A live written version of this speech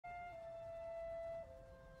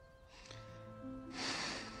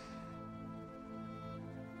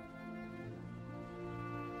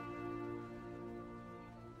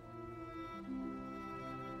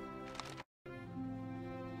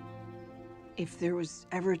If there was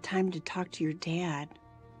ever a time to talk to your dad,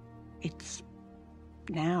 it's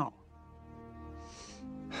now.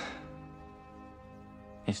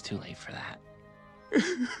 It's too late for that.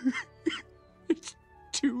 It's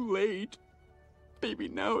too late. Baby,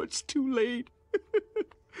 now it's too late.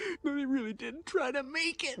 No, they really didn't try to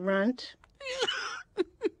make it. Runt.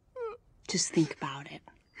 Just think about it.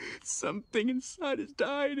 Something inside has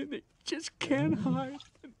died and they just can't hide.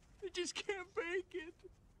 They just can't make it.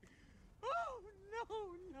 Oh, no,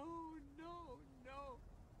 no, no, no,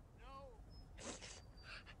 no.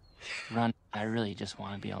 Run. I really just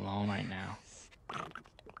want to be alone right now.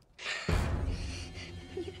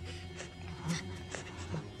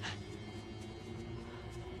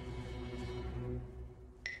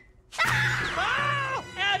 Oh!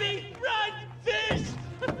 Abby, run! Fish!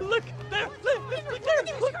 Look there! Look there!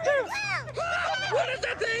 Look there! What is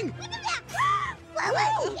that thing?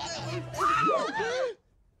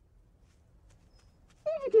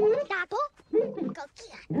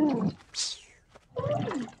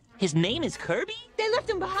 His name is Kirby? They left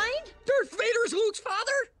him behind? Darth Vader's Luke's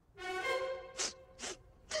father?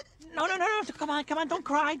 No. Come on. Don't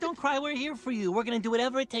cry. We're here for you. We're gonna do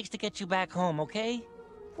whatever it takes to get you back home, okay?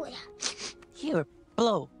 Here,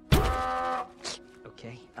 blow.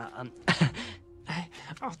 Okay,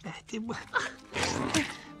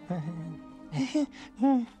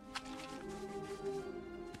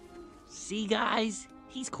 See, guys?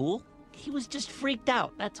 He's cool. He was just freaked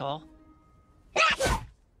out, that's all.